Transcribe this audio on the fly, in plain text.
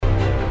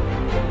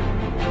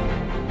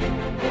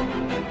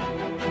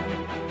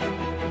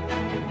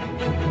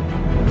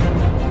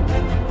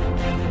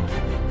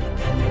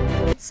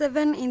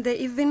7 in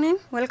the evening.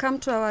 Welcome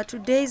to our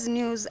today's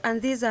news,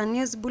 and these are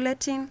news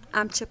bulletin.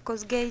 I'm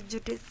Chepkosgei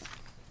Judith.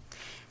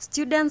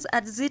 Students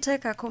at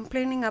ZTech are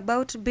complaining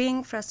about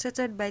being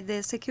frustrated by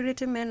the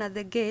security men at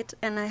the gate,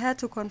 and I had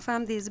to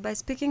confirm this by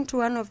speaking to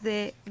one of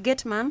the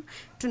gatemen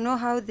to know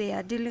how they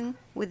are dealing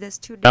with the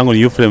students. Tangu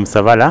ni Euphrem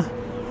Savala.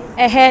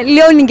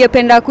 Leo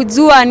ningependa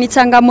kujua ni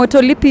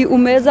changamoto lipi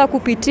umeweza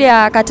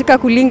kupitia katika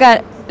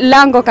kulinga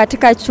lango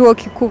katika chuo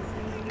kikuu.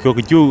 Chuo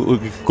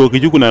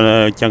kikuu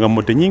kuna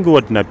changamoto nyingi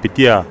watu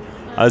tunapitia.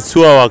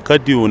 Aswa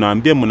wakati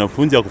unaambia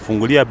mwanafunzi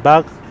akufungulia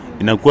bag,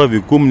 inakuwa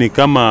vigumu, ni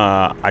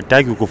kama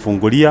hataki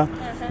kufungulia,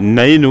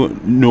 na hii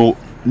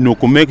no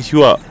kumake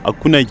sure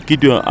hakuna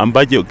kitu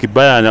ambacho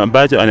kibaya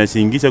ambacho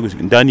anasingisha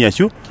ndani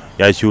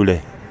ya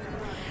shule.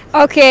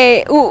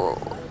 Okay,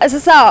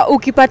 sasa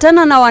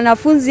ukipatana na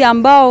wanafunzi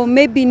ambao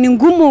maybe ni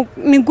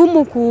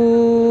ngumu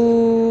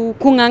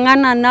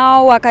kungangana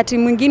nao, wakati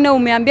mwingine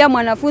umeambia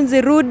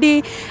mwanafunzi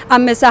rudi,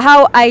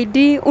 amesahau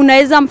ID,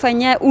 unaweza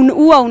mfanyia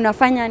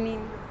unafanya nini?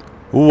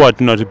 Huwa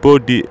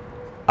tunaripoti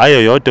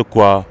hayo yote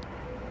kwa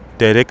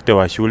director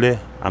wa shule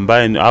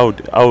ambaye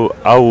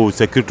au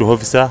security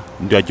officer,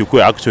 ndio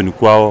achukue action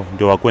kwao,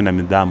 ndio wakuwe na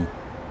nidhamu.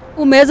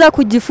 Umeweza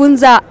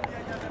kujifunza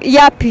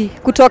yapi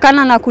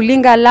kutokana na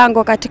kulinga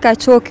lango katika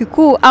chuo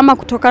kikuu ama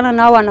kutokana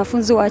na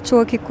wanafunzi wa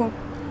chuo kikuu?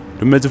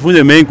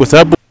 Tumejifunza mengi kwa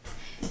sababu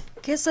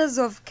cases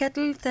of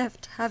cattle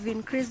theft have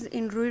increased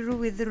in Ruiru,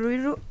 with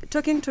Ruiru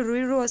talking to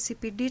Ruiru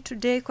OCPD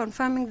today,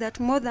 confirming that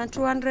more than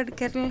 200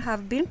 cattle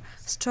have been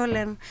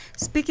stolen.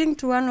 Speaking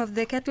to one of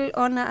the cattle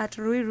owner at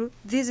Ruiru,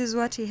 this is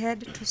what he had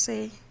to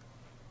say.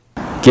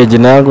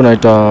 Jina yangu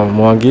naitwa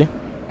Mwangi.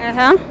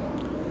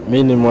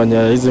 Mimi ni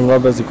mwenye hizi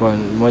ng'ombe, ziko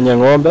mwenye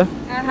ng'ombe.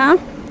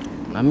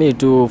 Na mimi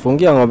tu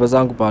fungia ng'ombe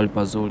zangu pale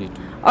pazuri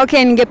tu.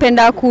 Okay,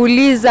 ningependa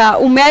kuuliza,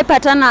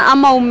 umeaipatana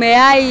ama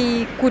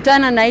umeai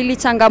kutana na hili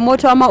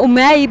changamoto ama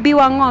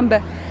umeaibiwa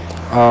ng'ombe?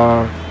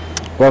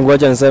 Kwangu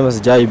acha niseme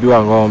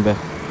sijaibiwa ng'ombe.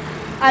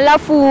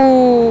 Alafu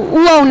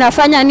huwa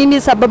unafanya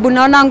nini, sababu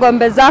naona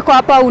ng'ombe zako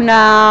hapa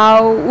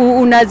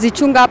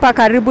unazichunga hapa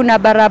karibu na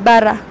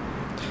barabara?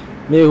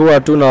 Mimi huwa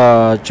tu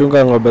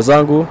nachunga ng'ombe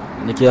zangu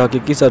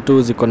nikihakikisha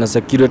tu ziko na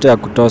security ya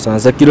kutosha.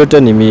 Security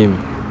ni mimi.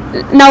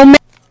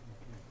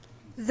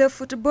 The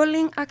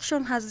footballing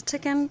action has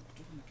taken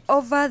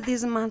over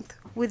this month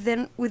with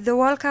the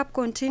World Cup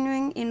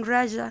continuing in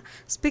Russia.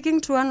 Speaking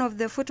to one of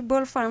the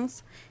football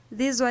fans,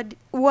 this was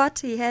what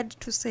he had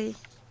to say.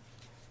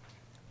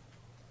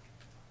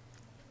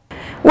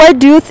 Why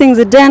do you think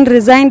Zidane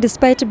resigned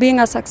despite being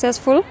a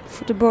successful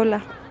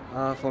footballer?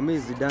 For me,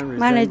 Zidane resigned.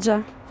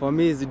 Manager. For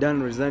me,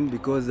 Zidane resigned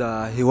because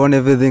he won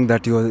everything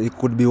that he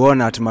could be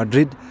won at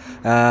Madrid.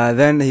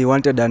 Then he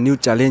wanted a new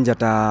challenge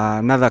at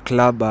another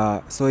club,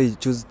 so he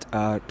chose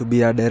to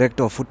be a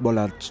director of football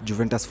at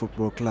Juventus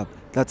Football Club.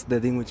 That's the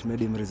thing which made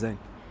him resign.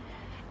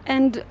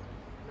 And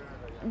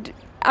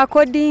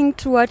according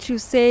to what you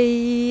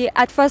say,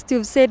 at first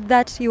you've said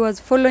that he was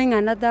following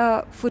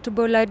another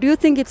footballer. Do you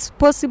think it's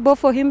possible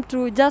for him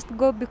to just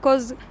go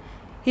because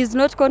he's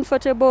not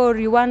comfortable, or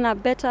you want a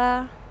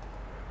better?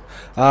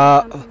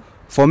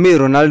 For me,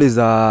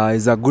 Ronaldo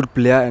is a good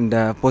player and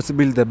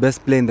possibly the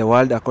best player in the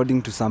world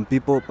according to some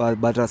people.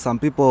 But some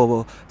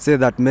people say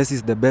that Messi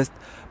is the best.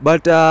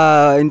 But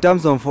in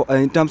terms of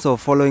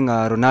following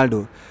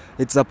Ronaldo,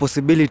 it's a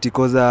possibility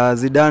because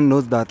Zidane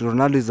knows that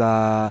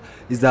Ronaldo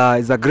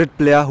is a great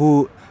player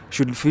who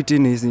should fit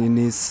in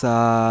his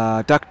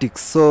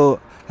tactics. So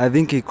I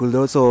think he could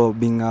also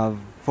be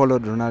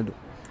followed Ronaldo.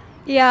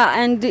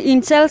 Yeah, and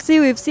in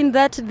Chelsea we've seen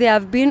that they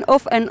have been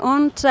off and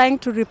on trying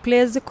to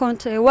replace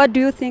Conte. What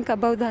do you think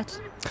about that?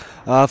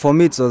 For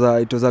me,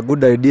 it was a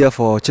good idea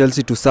for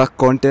Chelsea to sack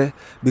Conte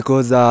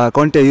because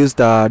Conte used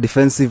a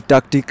defensive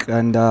tactic,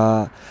 and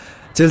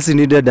Chelsea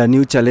needed a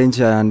new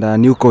challenge and a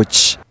new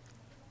coach.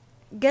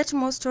 Get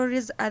more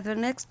stories at the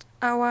next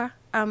hour.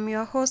 I'm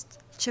your host,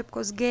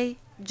 Chepkosgei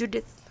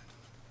Judith.